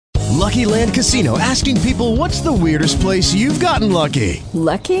Lucky Land Casino, asking people, what's the weirdest place you've gotten lucky?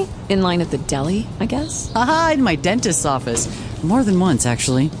 Lucky? In line at the deli, I guess? Aha, in my dentist's office. More than once,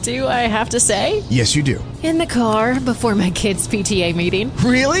 actually. Do I have to say? Yes, you do. In the car before my kids' PTA meeting.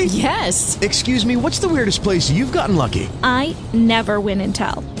 Really? Yes. Excuse me, what's the weirdest place you've gotten lucky? I never win and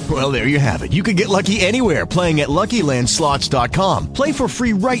tell. Well, there you have it. You can get lucky anywhere, playing at LuckyLandSlots.com. Play for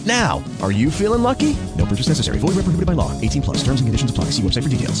free right now. Are you feeling lucky? No purchase necessary. Void where prohibited by law. 18 plus. Terms and conditions apply. See website for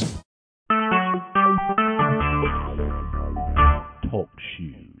details. Talk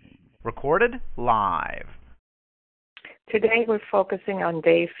shoes. Recorded live. Today we're focusing on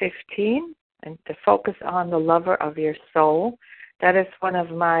day 15 and to focus on the lover of your soul. That is one of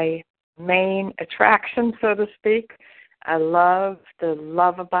my main attractions, so to speak. I love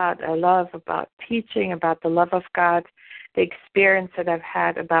about teaching about the love of God, the experience that I've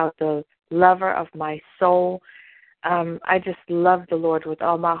had about the lover of my soul. I just love the Lord with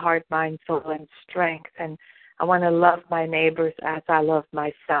all my heart, mind, soul, and strength. And I want to love my neighbors as I love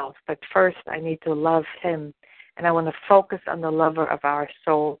myself. But first, I need to love Him. And I want to focus on the lover of our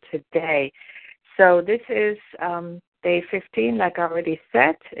soul today. So this is day 15, like I already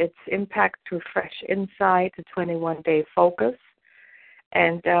said. It's Impact Through Fresh Insight, a 21-day focus.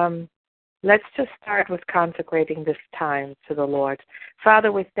 And let's just start with consecrating this time to the Lord.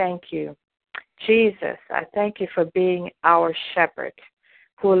 Father, we thank you. Jesus, I thank you for being our shepherd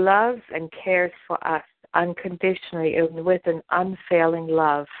who loves and cares for us unconditionally and with an unfailing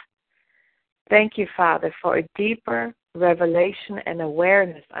love. Thank you, Father, for a deeper revelation and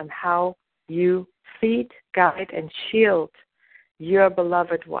awareness on how you feed, guide, and shield your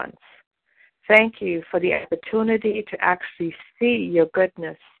beloved ones. Thank you for the opportunity to actually see your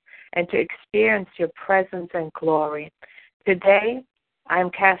goodness and to experience your presence and glory. Today, I am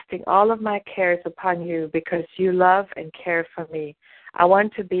casting all of my cares upon you because you love and care for me. I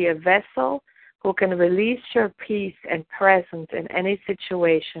want to be a vessel who can release your peace and presence in any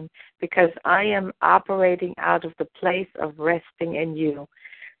situation because I am operating out of the place of resting in you.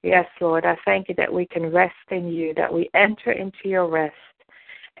 Yes, Lord, I thank you that we can rest in you, that we enter into your rest,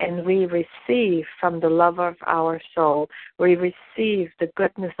 and we receive from the lover of our soul. We receive the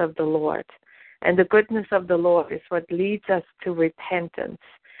goodness of the Lord. And the goodness of the Lord is what leads us to repentance.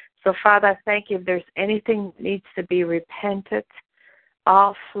 So, Father, I thank you if there's anything that needs to be repented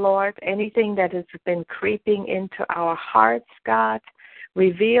off, Lord, anything that has been creeping into our hearts, God,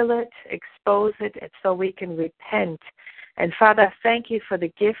 reveal it, expose it, and so we can repent. And Father, I thank you for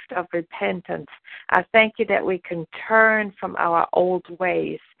the gift of repentance. I thank you that we can turn from our old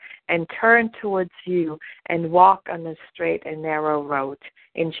ways and turn towards you and walk on the straight and narrow road.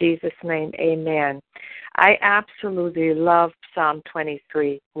 In Jesus' name, amen. I absolutely love Psalm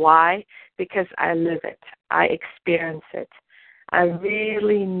 23. Why? Because I live it. I experience it. I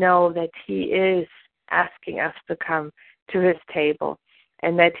really know that He is asking us to come to His table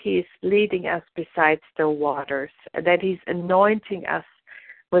and that He's leading us beside still waters, and that He's anointing us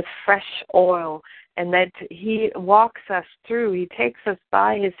with fresh oil, and that He walks us through. He takes us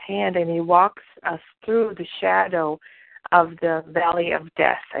by His hand and He walks us through the shadow of the valley of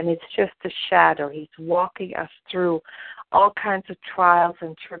death, and it's just a shadow. He's walking us through all kinds of trials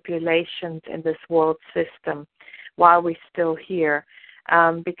and tribulations in this world system while we're still here,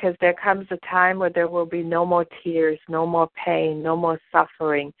 because there comes a time where there will be no more tears, no more pain, no more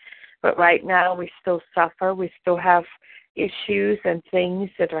suffering. But right now we still suffer. We still have issues and things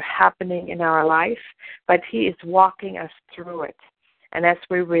that are happening in our life, but He is walking us through it. And as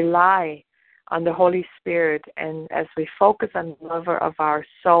we rely on the Holy Spirit and as we focus on the lover of our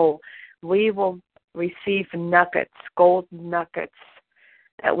soul, we will receive nuggets, golden nuggets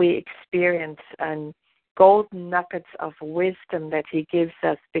that we experience, and golden nuggets of wisdom that He gives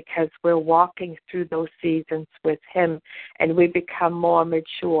us because we're walking through those seasons with Him and we become more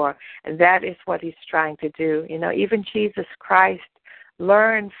mature. And that is what He's trying to do. You know, even Jesus Christ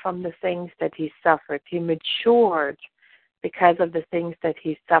learned from the things that He suffered. He matured because of the things that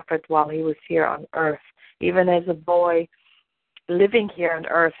He suffered while He was here on earth. Even as a boy living here on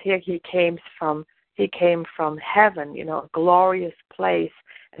earth, here He came from heaven, you know, a glorious place,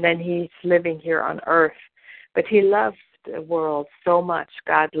 and then He's living here on earth. But He loved the world so much.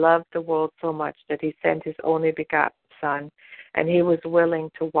 God loved the world so much that He sent His only begotten Son, and He was willing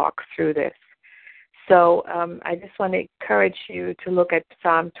to walk through this. So I just want to encourage you to look at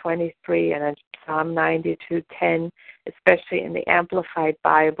Psalm 23 and at Psalm 92:10, especially in the Amplified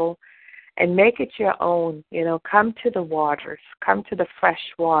Bible, and make it your own. You know, come to the waters, come to the fresh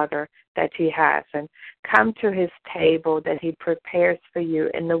water that He has, and come to His table that He prepares for you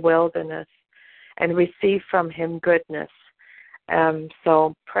in the wilderness, and receive from Him goodness.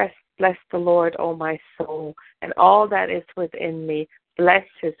 So bless the Lord, O my soul, and all that is within me. Bless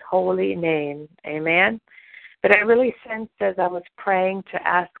his holy name. Amen. But I really sensed as I was praying to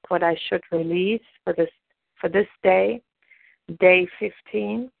ask what I should release for this day, day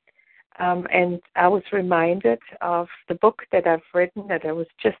 15. And I was reminded of the book that I've written that I was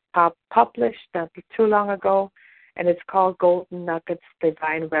just published not too long ago, and it's called Golden Nuggets,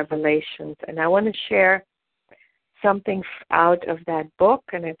 Divine Revelations. And I want to share something out of that book,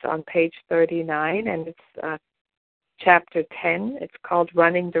 and it's on page 39, and it's chapter 10. It's called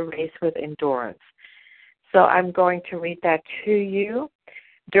Running the Race with Endurance. So I'm going to read that to you.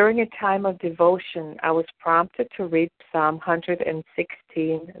 During a time of devotion, I was prompted to read Psalm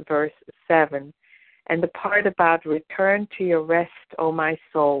 116, verse 7. And the part about return to your rest, O my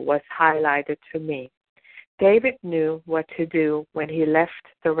soul, was highlighted to me. David knew what to do when he left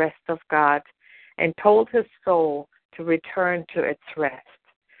the rest of God and told his soul to return to its rest.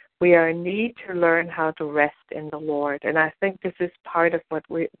 We are in need to learn how to rest in the Lord. And I think this is part of what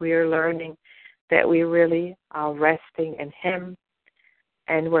we are learning, that we really are resting in him,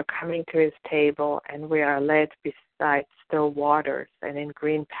 and we're coming to his table, and we are led beside still waters and in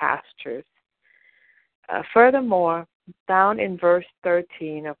green pastures. Furthermore, down in verse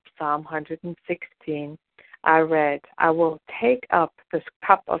 13 of Psalm 116, I read, I will take up this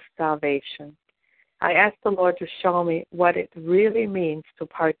cup of salvation. I asked the Lord to show me what it really means to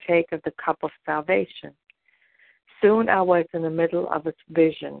partake of the cup of salvation. Soon I was in the middle of a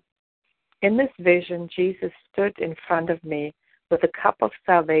vision. In this vision, Jesus stood in front of me with a cup of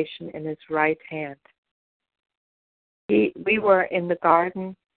salvation in his right hand. We were in the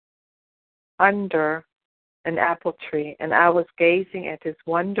garden under an apple tree, and I was gazing at his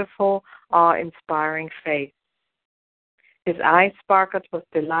wonderful, awe-inspiring face. His eyes sparkled with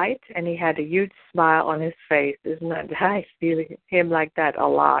delight, and he had a huge smile on his face. Isn't that nice? I feel him like that a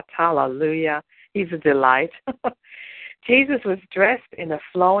lot. Hallelujah. He's a delight. Jesus was dressed in a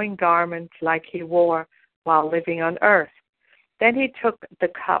flowing garment like he wore while living on earth. Then he took the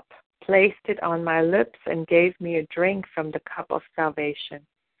cup, placed it on my lips, and gave me a drink from the cup of salvation.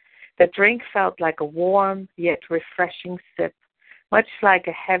 The drink felt like a warm yet refreshing sip, much like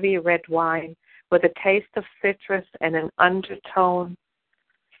a heavy red wine with a taste of citrus and an undertone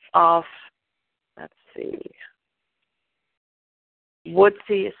of,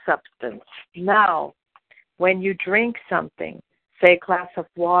 woodsy substance. Now, when you drink something, say a glass of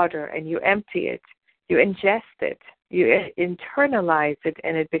water, and you empty it, you ingest it, you internalize it,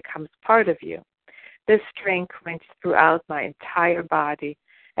 and it becomes part of you. This drink went throughout my entire body.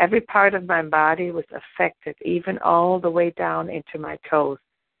 Every part of my body was affected, even all the way down into my toes.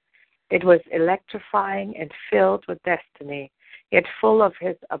 It was electrifying and filled with destiny, yet full of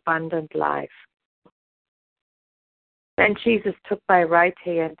his abundant life. Then Jesus took my right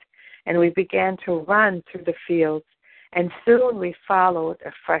hand, and we began to run through the fields, and soon we followed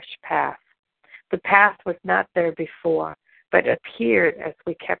a fresh path. The path was not there before, but appeared as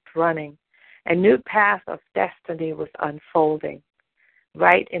we kept running. A new path of destiny was unfolding.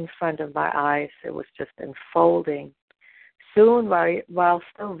 Right in front of my eyes, it was just unfolding. Soon, while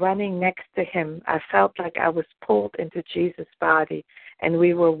still running next to him, I felt like I was pulled into Jesus' body, and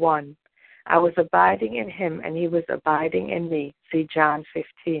we were one. I was abiding in him, and he was abiding in me. See John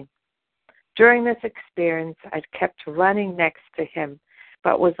 15. During this experience, I kept running next to him,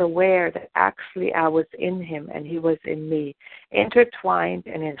 but was aware that actually I was in him and he was in me, intertwined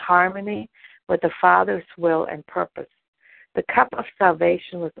and in harmony with the Father's will and purpose. The cup of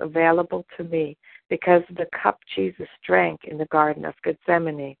salvation was available to me because of the cup Jesus drank in the Garden of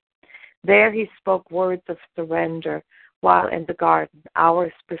Gethsemane. There he spoke words of surrender while in the garden,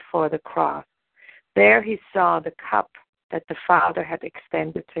 hours before the cross. There he saw the cup that the Father had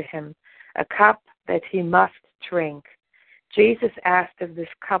extended to him, a cup that he must drink. Jesus asked if this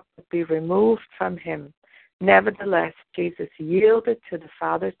cup would be removed from him. Nevertheless, Jesus yielded to the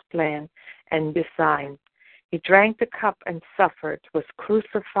Father's plan and design. He drank the cup and suffered, was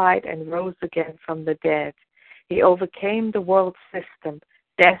crucified and rose again from the dead. He overcame the world system,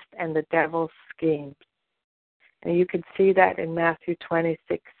 death, and the devil's schemes. And you can see that in Matthew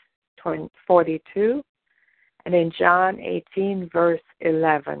 26:42, and in John 18, verse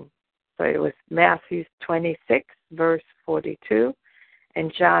 11. So it was Matthew 26, verse 42,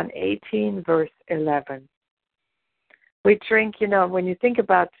 and John 18, verse 11. We drink, when you think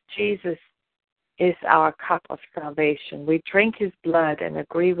about Jesus is our cup of salvation. We drink his blood and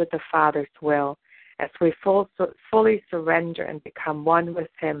agree with the Father's will as we fully surrender and become one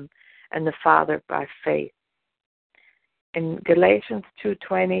with him and the Father by faith. In Galatians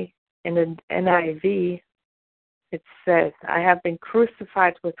 2:20 in the NIV, it says, I have been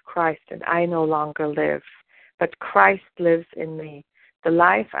crucified with Christ, and I no longer live, but Christ lives in me. The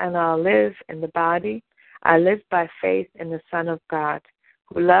life I now live in the body, I live by faith in the Son of God,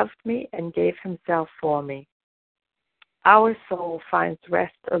 who loved me and gave himself for me. Our soul finds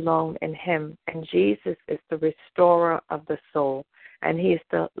rest alone in him, and Jesus is the restorer of the soul, and he is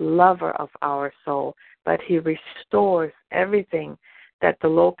the lover of our soul, but he restores everything that the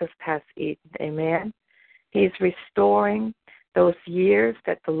locust has eaten. Amen? He's restoring those years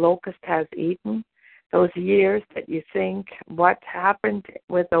that the locust has eaten, those years that you think, what happened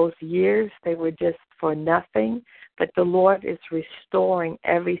with those years? They were just for nothing, but the Lord is restoring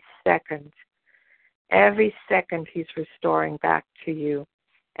every second. Every second he's restoring back to you.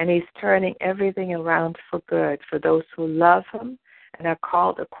 And he's turning everything around for good for those who love him and are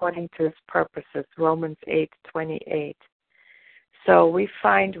called according to his purposes, Romans 8:28. So we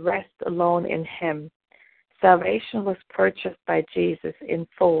find rest alone in him. Salvation was purchased by Jesus in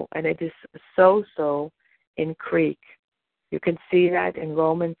full, and it is so in Greek. You can see that in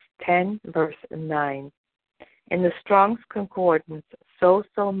Romans 10, verse 9. In the Strong's Concordance, so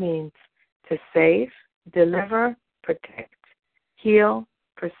means to save, deliver, protect, heal,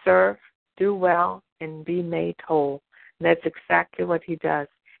 preserve, do well, and be made whole. And that's exactly what he does.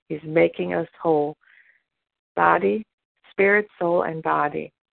 He's making us whole. Body, spirit, soul, and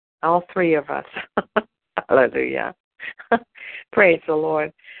body. All three of us. Hallelujah. Praise the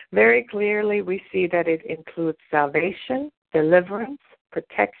Lord. Very clearly we see that it includes salvation, deliverance,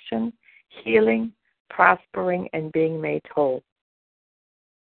 protection, healing, prospering, and being made whole.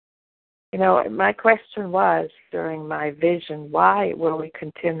 You know, my question was during my vision, why were we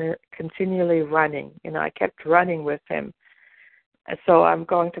continually running? You know, I kept running with him. So I'm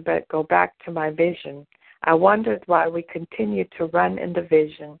going to go back to my vision. I wondered why we continued to run in the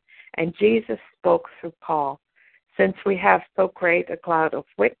vision. And Jesus spoke through Paul. Since we have so great a cloud of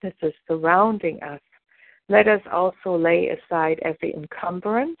witnesses surrounding us, let us also lay aside every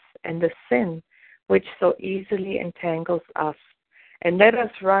encumbrance and the sin which so easily entangles us. And let us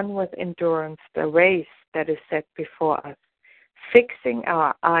run with endurance the race that is set before us, fixing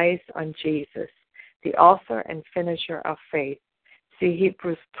our eyes on Jesus, the author and finisher of faith. See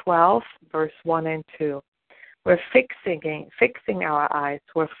Hebrews 12, verse 1 and 2. We're fixing our eyes.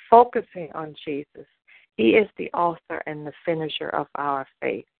 We're focusing on Jesus. He is the author and the finisher of our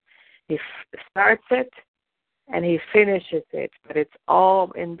faith. He starts it and he finishes it, but it's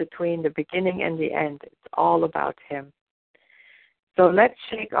all in between the beginning and the end. It's all about him. So let's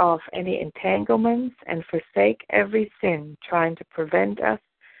shake off any entanglements and forsake every sin trying to prevent us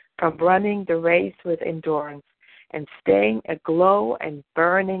from running the race with endurance and staying aglow and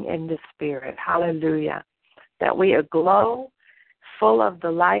burning in the Spirit. Hallelujah. That we aglow, full of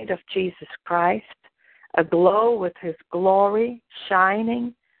the light of Jesus Christ, aglow with his glory,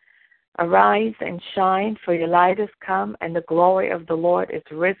 shining. Arise and shine, for your light has come, and the glory of the Lord is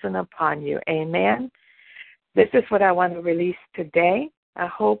risen upon you. Amen. This is what I want to release today. I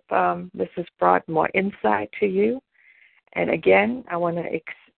hope this has brought more insight to you. And again, I want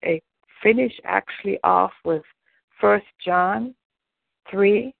to finish actually off with 1 John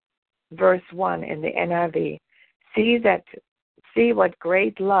 3, verse 1 in the NIV. See what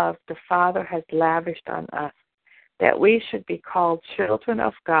great love the Father has lavished on us, that we should be called children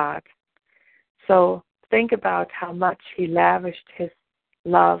of God. So think about how much he lavished his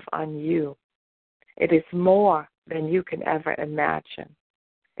love on you. It is more than you can ever imagine.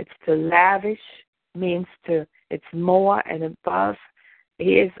 It's to lavish means it's more and above.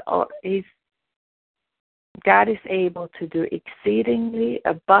 God is able to do exceedingly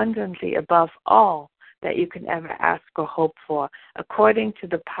abundantly above all that you can ever ask or hope for, according to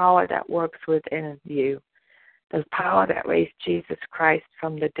the power that works within you, the power that raised Jesus Christ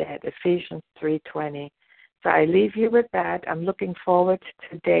from the dead, Ephesians 3:20. So I leave you with that. I'm looking forward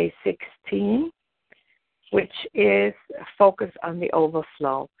to day 16, which is a focus on the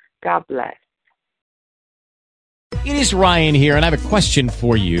overflow. God bless. It is Ryan here, and I have a question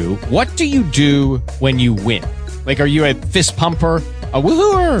for you. What do you do when you win? Like, are you a fist pumper, a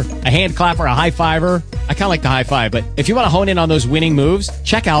woohooer, a hand clapper, a high fiver? I kind of like the high five, but if you want to hone in on those winning moves,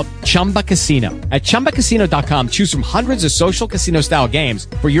 check out Chumba Casino. At ChumbaCasino.com, choose from hundreds of social casino-style games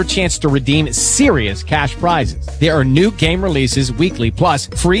for your chance to redeem serious cash prizes. There are new game releases weekly, plus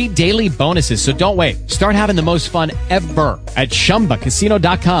free daily bonuses, so don't wait. Start having the most fun ever at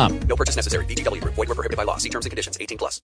ChumbaCasino.com. No purchase necessary. VGW Group. Void where prohibited by law. See terms and conditions. 18+.